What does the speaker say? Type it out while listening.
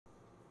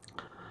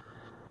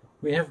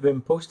We have been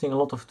posting a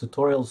lot of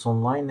tutorials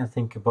online, I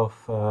think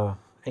above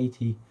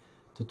 80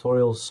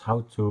 tutorials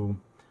how to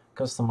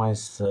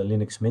customize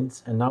Linux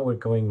Mint, and now we're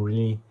going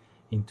really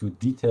into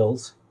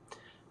details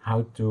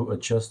how to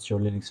adjust your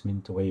Linux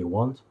Mint the way you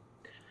want.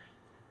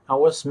 I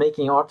was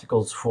making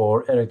articles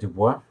for Erik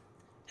Dubois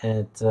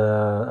at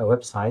a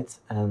website,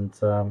 and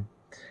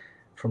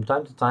from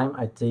time to time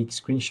I take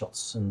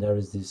screenshots, and there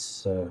is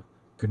this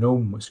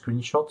GNOME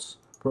screenshots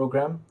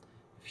program.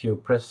 If you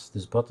press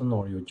this button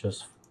or you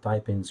just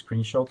type in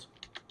screenshot,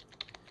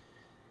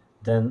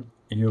 then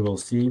you will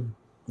see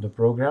the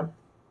program,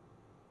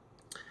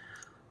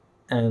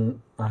 and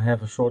I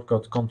have a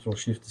shortcut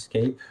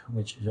Ctrl-Shift-Escape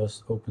which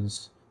just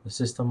opens the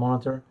system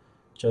monitor,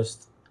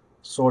 just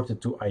sort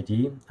it to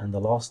ID, and the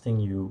last thing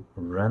you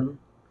run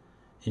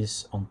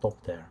is on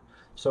top there.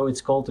 So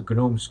it's called the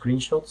GNOME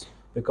screenshot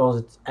because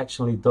it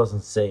actually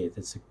doesn't say it,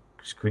 it's a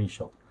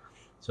screenshot.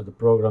 So the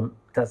program,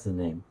 that's the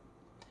name.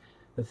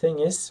 The thing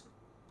is,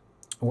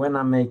 when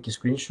I make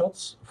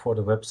screenshots for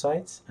the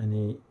website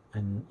and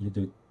you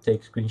do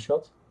take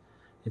screenshot,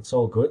 it's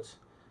all good,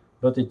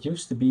 but it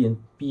used to be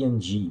in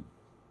PNG.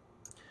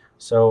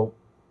 So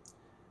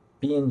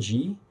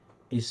PNG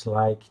is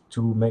like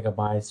 2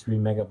 megabytes, 3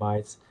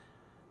 megabytes,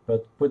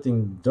 but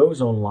putting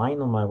those online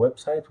on my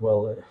website,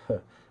 well,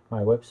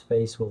 my web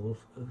space will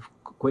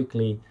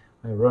quickly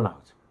run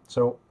out.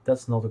 So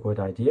that's not a good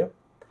idea.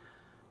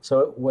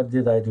 So what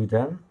did I do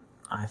then?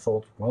 I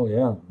thought, well,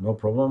 yeah, no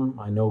problem.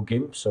 I know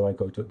GIMP, so I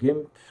go to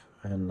GIMP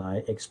and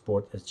I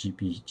export as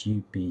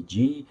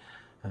JPG,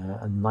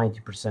 and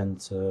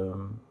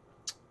 90%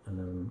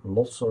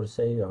 loss, or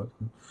say, you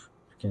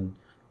can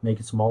make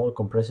it smaller,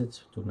 compress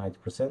it to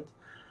 90%,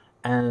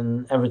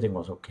 and everything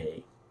was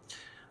okay.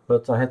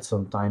 But I had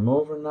some time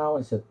over now.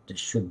 I said this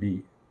should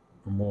be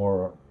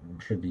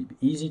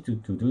easy to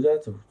do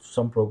that.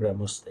 Some program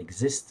must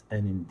exist,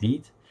 and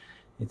indeed,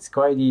 it's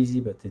quite easy,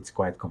 but it's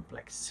quite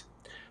complex.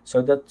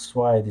 So that's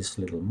why this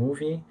little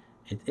movie,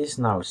 it is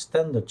now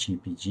standard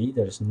JPG.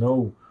 There's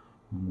no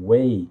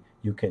way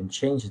you can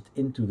change it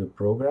into the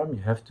program.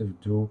 You have to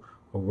do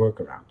a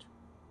workaround.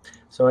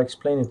 So I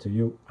explain it to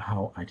you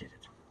how I did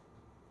it.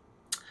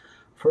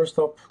 First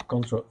up,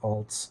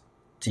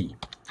 Ctrl-Alt-T.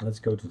 Let's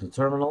go to the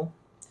terminal.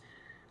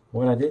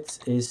 What I did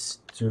is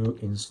to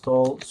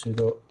install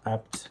sudo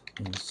apt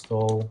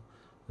install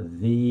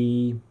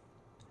the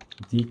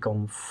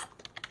dconf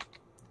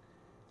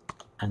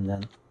and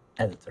then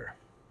editor.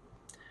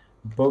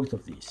 Both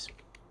of these.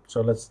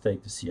 So let's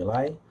take the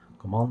CLI,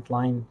 command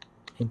line,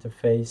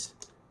 interface,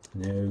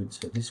 node,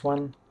 so this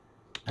one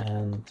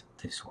and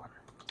this one.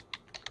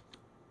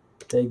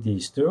 Take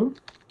these two,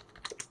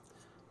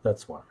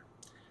 that's one.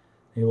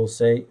 He will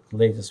say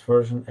latest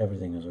version,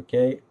 everything is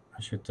okay.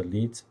 I should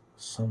delete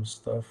some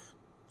stuff.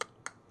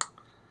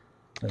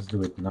 Let's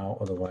do it now,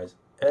 otherwise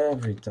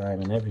every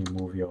time in every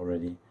movie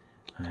already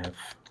I have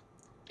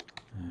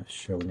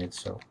shown it.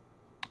 So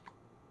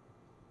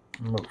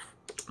move.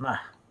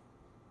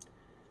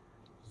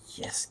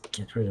 Yes,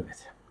 get rid of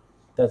it.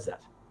 That's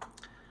that.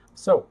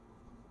 So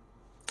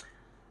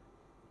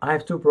I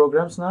have two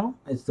programs now.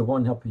 It's the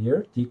one up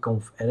here,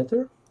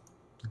 Dconf-edtior.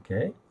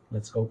 Okay,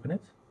 let's open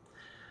it.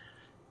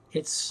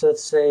 It's,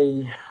 let's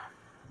say,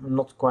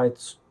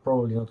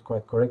 probably not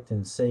quite correct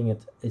in saying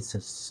it's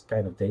a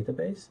kind of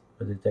database,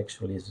 but it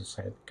actually is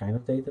a kind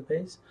of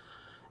database,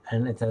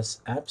 and it has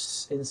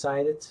apps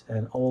inside it,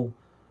 and all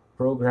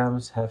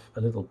programs have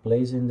a little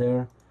place in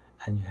there,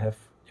 and the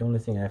only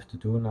thing I have to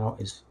do now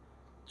is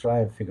try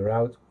and figure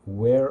out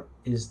where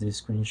is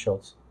this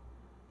screenshot,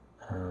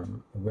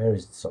 where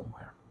is it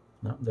somewhere.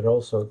 Now, there are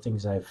also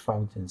things I've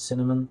found in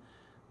Cinnamon,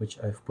 which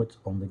I've put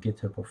on the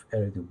GitHub of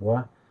Erik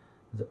Dubois,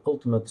 the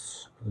ultimate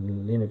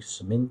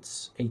Linux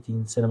Mint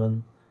 18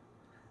 Cinnamon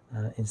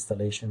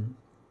installation,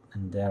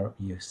 and there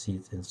you see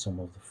it in some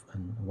of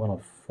one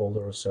of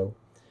folder or so.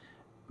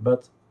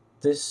 But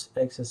this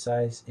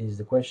exercise is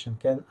the question: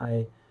 can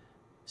I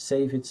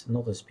save it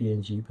not as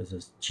PNG but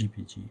as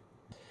JPG?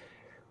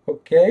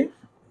 Okay,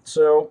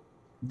 so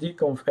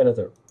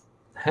Dconf-edtior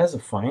has a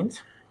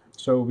find.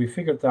 So we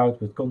figured out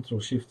with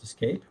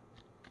Ctrl-Shift-Escape.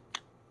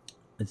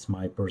 It's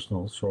my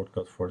personal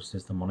shortcut for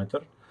system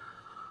monitor.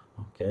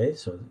 Okay,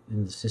 so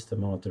in the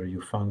system monitor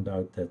you found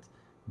out that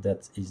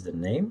that is the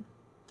name,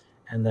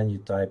 and then you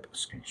type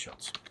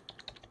screenshots.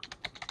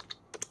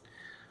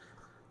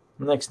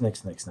 Next,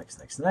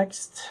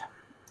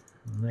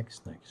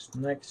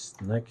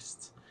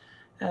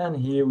 and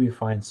here we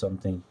find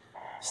something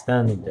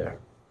standing there.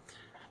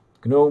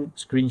 GNOME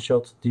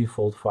screenshot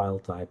default file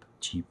type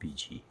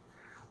JPG.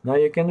 Now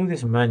you can do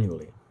this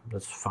manually,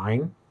 that's fine.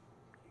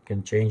 You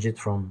can change it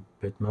from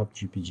bitmap,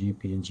 JPG,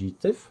 PNG,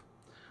 TIFF,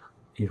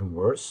 even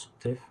worse,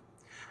 TIFF.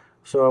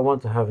 So I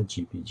want to have a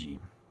JPG.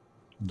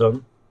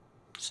 Done,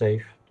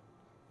 save.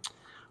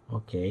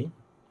 Okay,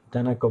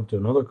 then I come to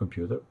another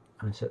computer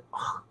and I said,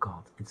 oh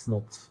god, it's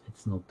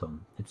not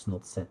done, it's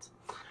not set.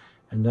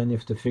 And then you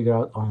have to figure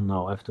out, oh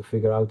no, I have to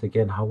figure out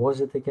again, how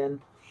was it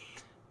again?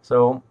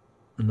 So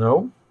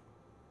no,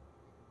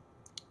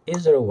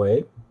 is there a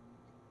way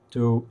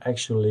to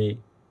actually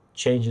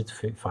change it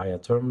via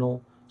terminal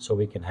so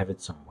we can have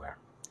it somewhere.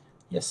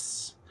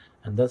 Yes,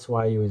 and that's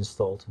why you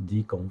installed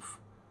dconf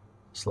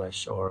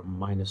 / or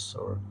minus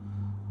or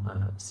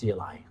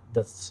CLI.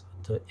 That's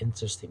the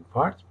interesting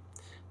part,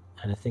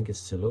 and I think it's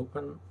still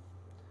open,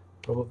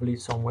 probably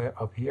somewhere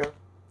up here.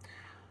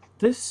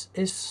 This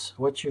is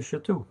what you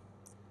should do.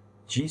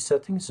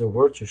 Gsettings, a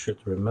word you should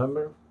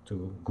remember to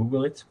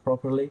Google it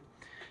properly.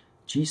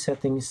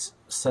 Gsettings,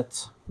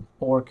 set,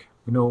 org,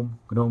 gnome,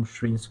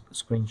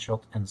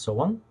 screenshot, and so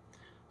on.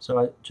 So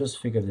I just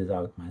figured it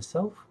out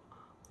myself.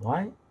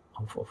 Why?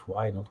 Of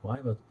why, not why,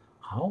 but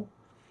how?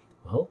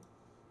 Well,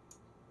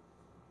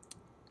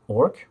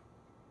 org,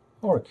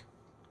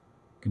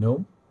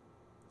 gnome,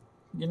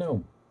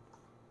 gnome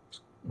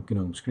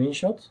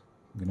screenshot.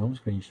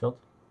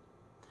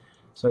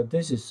 So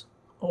this is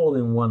all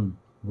in one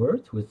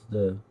word with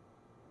the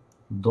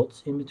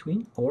dots in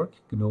between, org,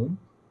 gnome,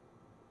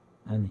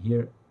 and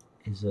here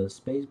is a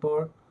space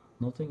bar,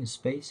 nothing, a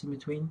space in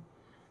between,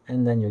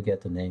 and then you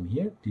get the name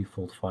here,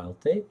 default file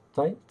type,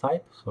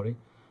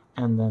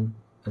 and then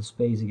a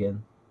space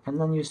again, and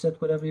then you set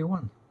whatever you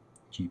want,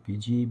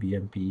 GPG,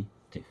 BMP,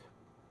 TIFF.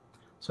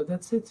 So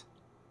that's it.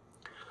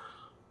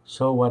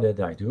 So what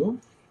did I do?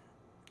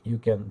 You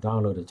can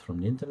download it from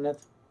the internet,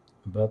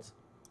 but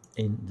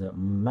in the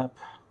map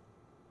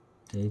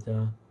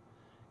data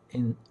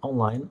in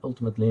online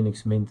Ultimate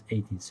Linux Mint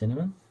 18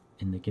 Cinnamon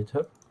in the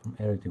GitHub from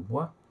Erik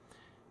Dubois,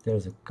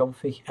 there's a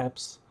config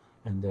apps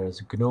and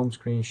there's a GNOME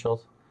screenshot.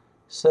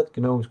 Set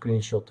GNOME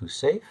screenshot to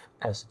save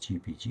as a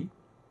GPG.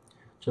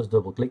 Just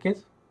double click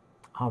it.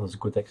 That's a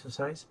good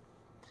exercise.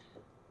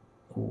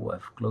 Oh,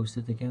 I've closed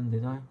it again,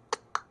 did I?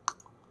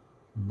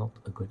 Not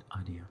a good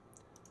idea.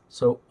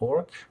 So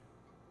org,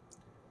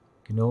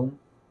 gnome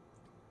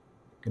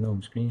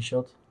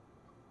screenshot.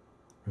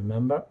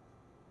 Remember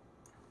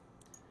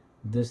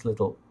this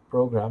little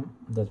program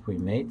that we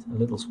made, a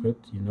little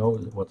script. You know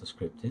what the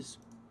script is.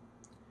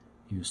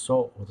 You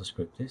saw what the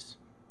script is.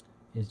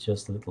 It's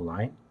just a little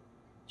line.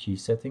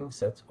 Gsettings,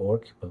 set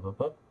org,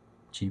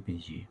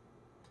 GPG.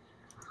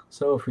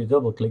 So if we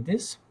double click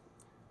this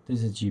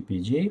is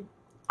GPG.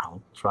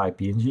 I'll try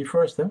PNG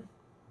first then.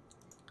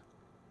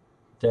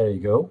 There you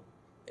go.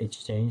 It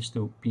changed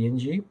to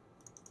PNG.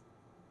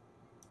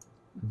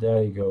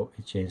 There you go.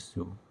 It changed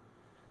to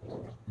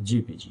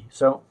GPG.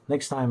 So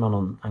next time I'm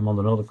on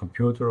another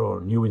computer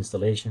or new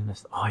installation, I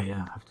said, oh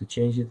yeah, I have to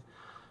change it.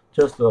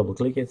 Just double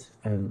click it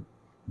and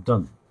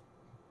done.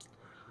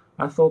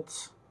 I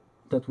thought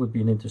that would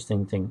be an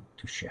interesting thing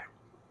to share.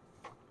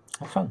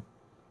 Have fun.